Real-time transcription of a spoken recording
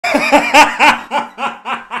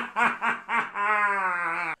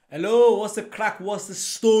Hello, what's the crack? What's the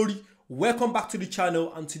story? Welcome back to the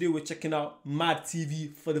channel, and today we're checking out Mad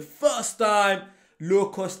TV for the first time,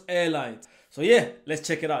 low-cost airlines. So yeah, let's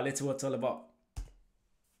check it out. Let's see what it's all about.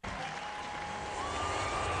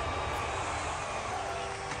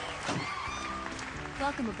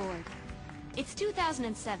 Welcome aboard. It's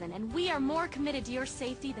 2007 and we are more committed to your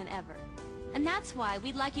safety than ever. And that's why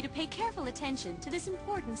we'd like you to pay careful attention to this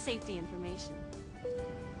important safety information.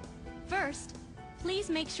 First, please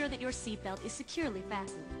make sure that your seatbelt is securely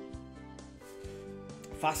fastened.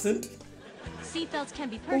 Fastened? Seatbelts can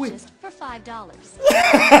be purchased for $5.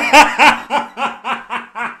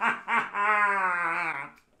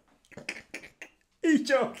 You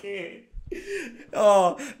joking?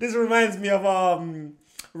 Oh, this reminds me of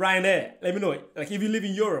Ryanair. Let me know, like if you live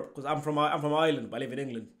in Europe, because I'm from Ireland, but I live in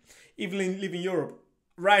England. If you live in Europe,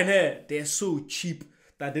 Ryanair, they're so cheap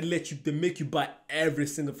that they make you buy every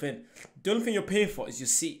single thing. The only thing you're paying for is your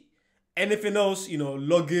seat. Anything else, you know,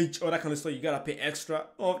 luggage, all that kind of stuff, you gotta pay extra.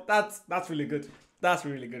 Oh, that's really good. That's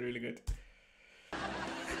really good.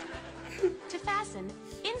 To fasten,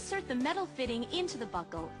 insert the metal fitting into the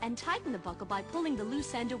buckle and tighten the buckle by pulling the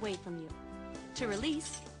loose end away from you. To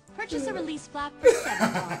release, purchase a release flap for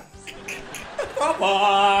 $7. Come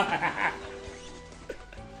on!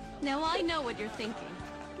 Now I know what you're thinking.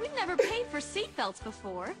 We've never paid for seatbelts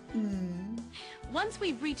before. Once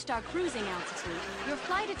we've reached our cruising altitude, your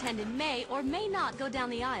flight attendant may or may not go down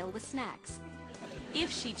the aisle with snacks.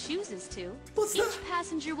 If she chooses to, each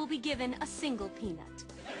passenger will be given a single peanut.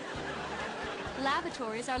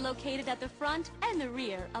 Lavatories are located at the front and the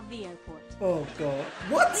rear of the airport. Oh God!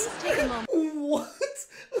 What? Please take a moment. What?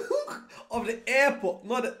 Of the airport,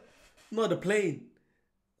 not the plane.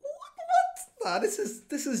 What? Nah, this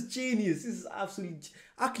is genius. This is absolutely.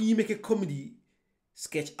 How can you make a comedy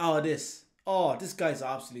sketch out of this? Oh, this guy's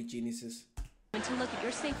absolute geniuses. To look at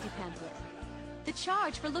your safety pamphlet. The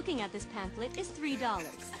charge for looking at this pamphlet is $3.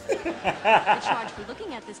 The charge for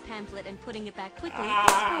looking at this pamphlet and putting it back quickly is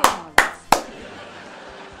 $4.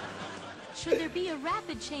 Should there be a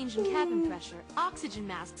rapid change in cabin pressure, oxygen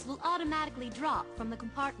masks will automatically drop from the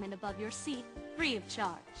compartment above your seat, free of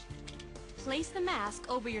charge. Place the mask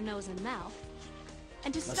over your nose and mouth.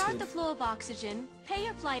 And to start the flow of oxygen, pay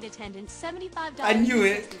your flight attendant $75. I knew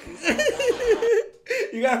it.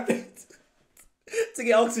 You got to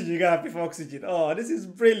get oxygen. You gotta pay for oxygen. Oh, this is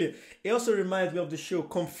brilliant. It also reminds me of the show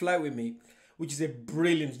Come Fly With Me, which is a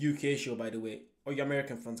brilliant UK show, by the way. All you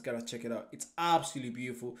American fans gotta check it out. It's absolutely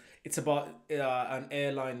beautiful. It's about an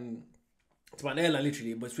airline. It's about an airline,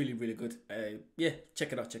 literally, but it's really good. Yeah,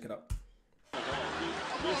 check it out. I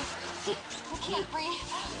can't breathe.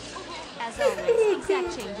 As always,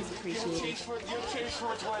 exact change is appreciated.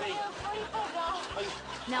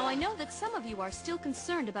 Now I know that some of you are still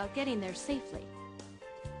concerned about getting there safely.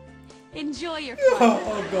 Enjoy your flight.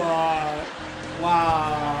 Oh God!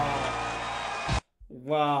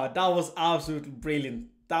 Wow, that was absolutely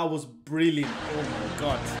brilliant. That was brilliant. Oh my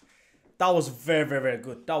God, that was very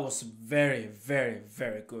good. That was very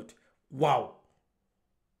good. Wow.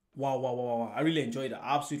 I really enjoyed that.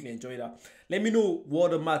 I absolutely enjoyed that. Let me know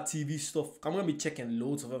what the Mad TV stuff. I'm gonna be checking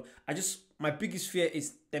loads of them. My biggest fear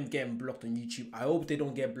is them getting blocked on YouTube. I hope they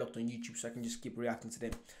don't get blocked on YouTube so I can just keep reacting to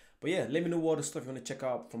them. But yeah, let me know what the stuff you want to check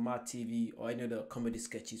out from Mad TV or any other comedy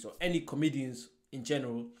sketches or any comedians in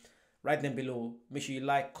general. Write them below. Make sure you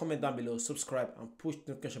like, comment down below, subscribe, and push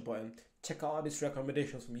the notification button. Check out all these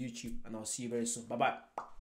recommendations from YouTube, and I'll see you very soon. Bye bye.